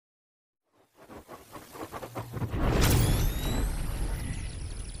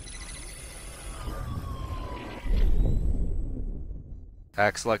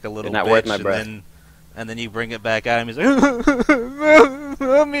acts like a little not worth bitch, my breath. and then you bring it back at him. He's like,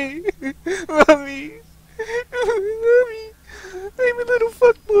 "Mommy, mommy, mommy, I'm a little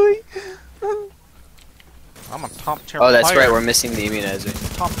fuckboy. I'm a top tier player. Oh, that's right. We're missing the immunizer.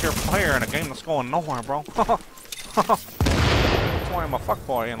 Top tier player in a game that's going nowhere, bro. That's why I'm a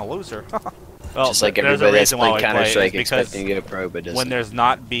fuckboy and a loser." Well, Just like everybody that's playing Counter-Strike expecting to get a pro, but doesn't. when there's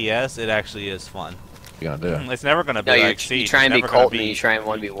not BS, it actually is fun. You gonna do? It's never gonna be No, like you Siege. try and It's be never gonna Colton, you try and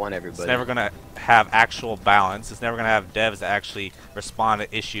 1v1 everybody. It's never gonna have actual balance. It's never gonna have devs that actually respond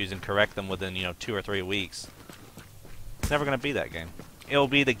to issues and correct them within 2 or 3 weeks. It's never gonna be that game. It'll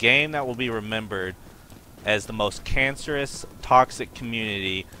be the game that will be remembered as the most cancerous, toxic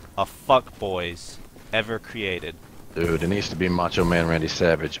community of fuckboys ever created. Dude, it needs to be Macho Man Randy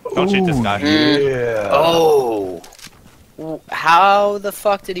Savage. Don't shoot this guy. Yeah. Oh! How the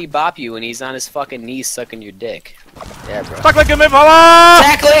fuck did he bop you when he's on his fucking knees sucking your dick? Yeah, bro. Fuck like a fella!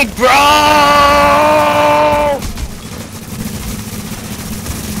 Tackling, bro!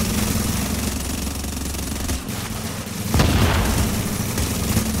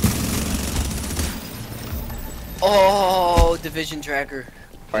 Oh, division tracker.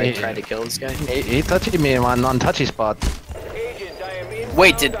 Alright, trying to kill this guy. He touched me in my non-touchy spot.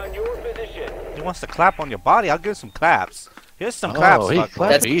 Wait, did He wants to clap on your body. I'll give him some claps. Here's some claps, he fuckboy.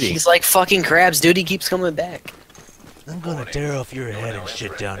 clapped. Eating. he's like fucking crabs, dude. He keeps coming back. I'm gonna tear off your head and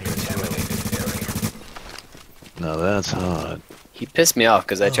shit down your throat. No, that's hard. He pissed me off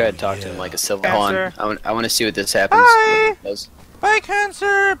because I tried to talk to him like a civil. Hold Cancer. on, I want to see what this happens. Bye. What it does. Bye,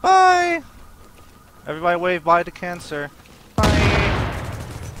 Cancer. Bye. Everybody wave bye to Cancer. Bye.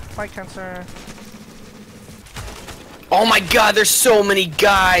 Bye, Cancer. Oh my god, there's so many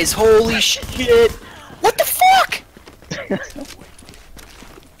guys! Holy shit! What the fuck?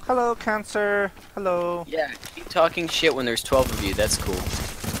 Hello, Cancer. Hello. Yeah, keep talking shit when there's 12 of you. That's cool.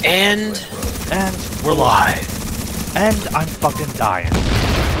 And we're live. And I'm fucking dying.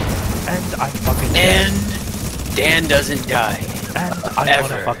 And I'm fucking and Dan doesn't die. And I ever.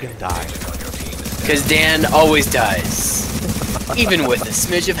 wanna fucking die. Cause Dan always dies, even with a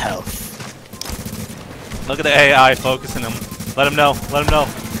smidge of health. Look at the AI focusing him. Let him know. Let him know.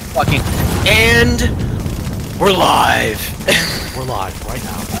 Fucking. And we're live. We're live right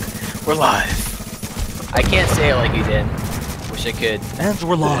now. We're live. I can't say it like you did. Wish I could. And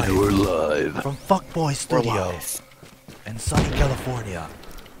we're live. And we're live. From Fuckboy We're Studio live. in sunny California.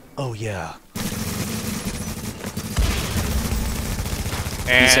 Oh yeah.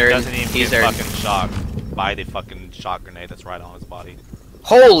 And doesn't even he's get hurt. fucking shocked by the fucking shot grenade that's right on his body.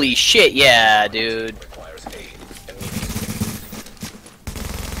 Holy shit, yeah, dude.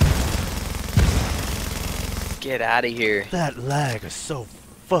 Get out of here. That lag is so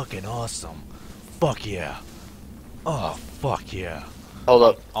fucking awesome. Fuck yeah. Oh, fuck yeah. Hold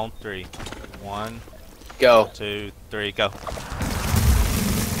up. On 3. 1, Go. 2, 3, go.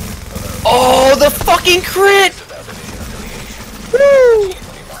 Oh, the fucking crit! Woo!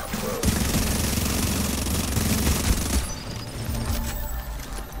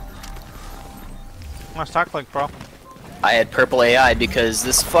 Nice talk like, bro. I had purple AI because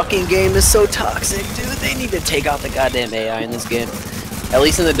this fucking game is so toxic, dude. They need to take out the goddamn AI in this game. At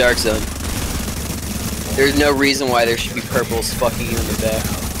least in the dark zone. There's no reason why there should be purples fucking you in the back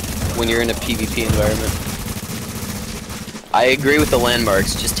when you're in a PvP environment. I agree with the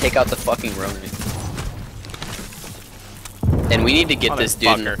landmarks. Just take out the fucking roaming. And we need to get this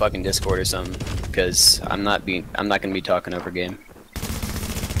dude in the fucking Discord or something, because I'm not gonna be talking over game.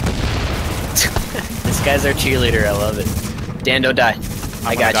 This guy's our cheerleader. I love it. Dan, don't die.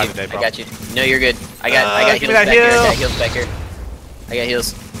 I got you. Today, I got you. No, you're good. I got give heals me that back here. I got heal. heals back here. I got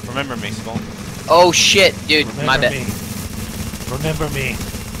heals. Remember me, Skull. Oh shit, dude. My bad. Remember me.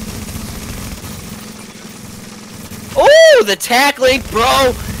 Oh, the tackling,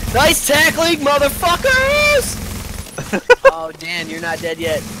 bro. Nice tackling, motherfuckers. Oh, Dan, you're not dead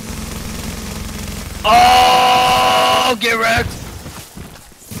yet. Oh, get wrecked.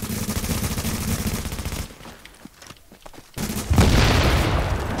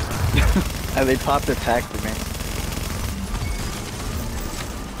 And they popped their pack for me.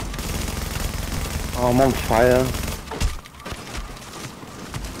 Oh, I'm on fire.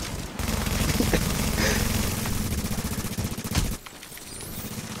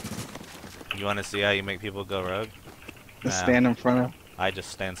 You want to see how you make people go rogue? Just Nah. stand in front of. I just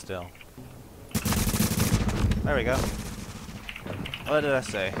stand still. There we go. What did I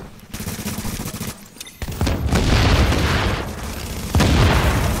say?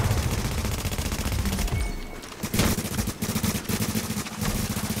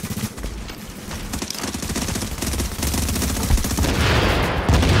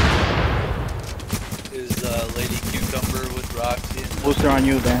 Booster on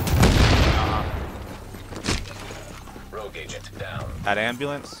you, Dan. Rogue agent down. That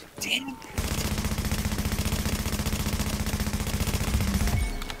ambulance. Damn.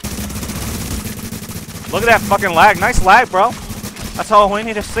 Look at that fucking lag. Nice lag, bro. That's all we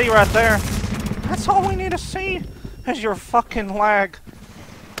need to see right there. That's all we need to see is your fucking lag.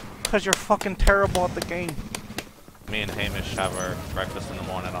 Because you're fucking terrible at the game. Me and Hamish have our breakfast in the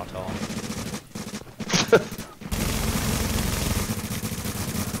morning, I'll tell him.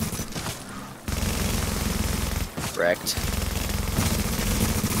 Wrecked.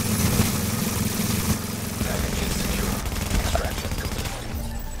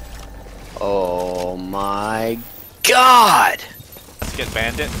 Oh my god! Let's get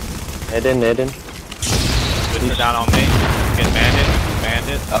Bandit. Aiden. Put down on me. Get Bandit.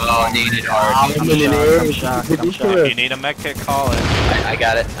 Bandit. Oh, needed hard. I'm shocked. I'm shocked. If you need a mech kit, call it. I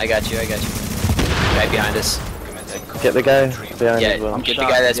got it. I got you. Guy behind us. Get the guy behind Yeah, as well. get the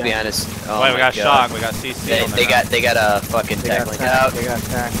guy that's behind us. Oh Wait, my we got God. shock. We got CC on They got a fucking They got tackling out. attacked. They got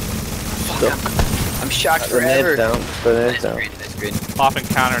attacked. I'm shocked Grenade forever. down. Grenade Nice down. green, nice green. Popping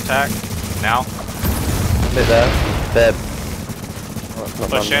counterattack. Now. Hit there. Dead. Oh, it's not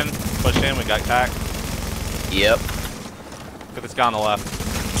Push done. in. Push in. We got tack. Yep. Get this guy on the left.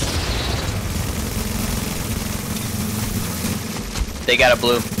 They got a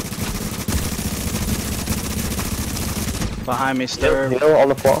blue. Behind me, stir. Heal on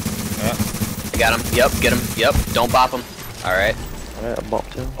the floor. Yeah. I got him. Yep. Get him. Yep. Don't bop him. All right. Alright, I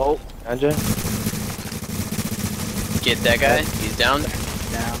bopped him. Oh, Andrew. Get that guy. He's down.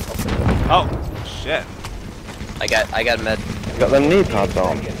 down. Oh, shit. I got med. Got them knee pads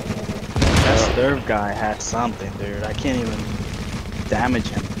on. That stir guy had something, dude. I can't even damage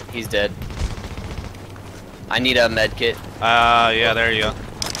him. He's dead. I need a med kit. Yeah, there you go.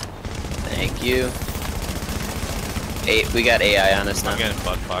 Thank you. We got AI on us now. I'm getting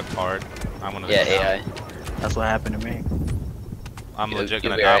butt fucked hard. I'm gonna. Yeah, AI. That's what happened to me. I'm You'll legit be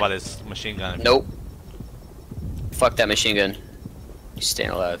gonna die alright. by this machine gun. Nope. Fuck that machine gun. You staying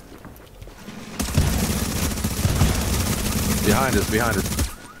alive. Behind us, behind us.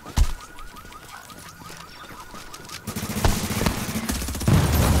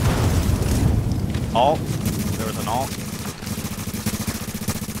 Alt. There was an alt.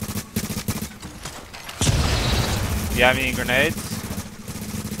 You have any grenades?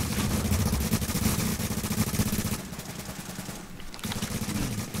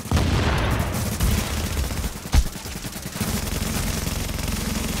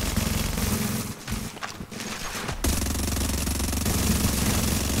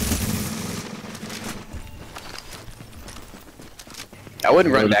 I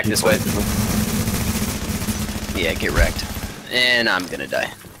wouldn't run back this way. Yeah, get wrecked. And I'm gonna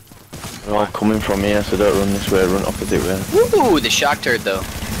die. They're all coming from here, so don't run this way, run opposite way. Woo! The shock turret though.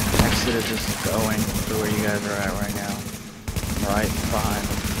 Exit is just going to where you guys are at right now. Right behind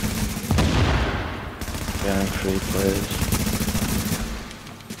him. Behind 3 players.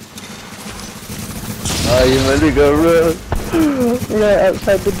 Oh, you ready to go run? Right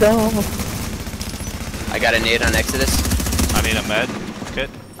outside the door. I got a nade on Exodus. I need a med kit.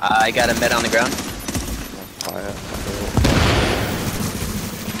 I got a med on the ground. Fire.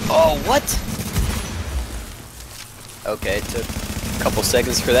 Oh, what? Okay, it took a couple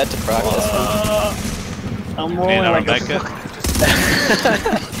seconds for that to process. I'm Need rolling another like med a kit.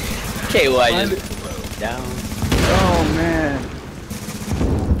 KY just down. Oh man.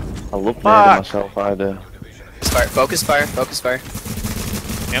 I love Fuck. nading myself, I do. Fire, focus fire, focus fire.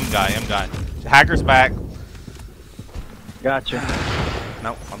 M guy. Hacker's back. Gotcha.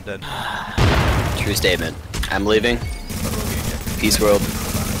 Nope, I'm dead. True statement. I'm leaving. Peace world.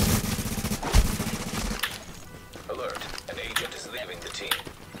 Alert. An agent is leaving the team.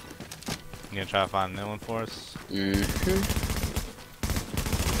 You gonna try to find a new one for us? Mm-hmm.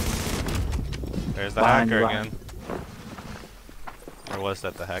 There's the Behind hacker you, again. Or was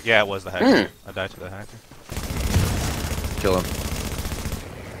that the hacker? Yeah, it was the hacker. I died to the hacker. Kill him.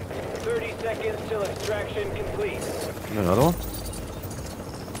 30 seconds till extraction complete. Another one?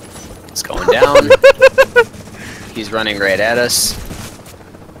 It's going down. He's running right at us.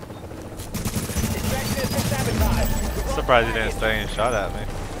 Surprised he didn't stay and shot at me.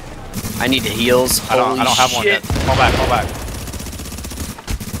 I need the heals. I don't have one yet. Fall back.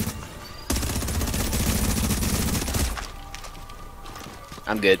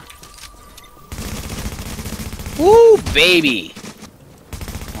 I'm good. Woo, baby!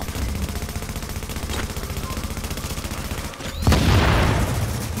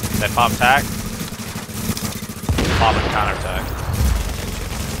 They pop tack. Pop and counter attack.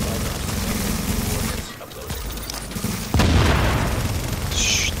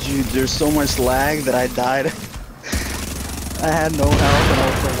 Dude, there's so much lag that I died. I had no health and I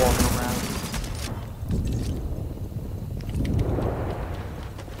was still walking around.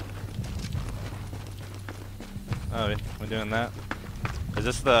 Oh, we're doing that. Is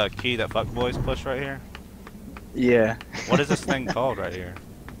this the key that fuckboys push right here? Yeah. What is this thing called right here?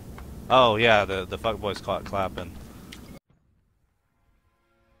 Oh yeah, the fuckboys caught clapping.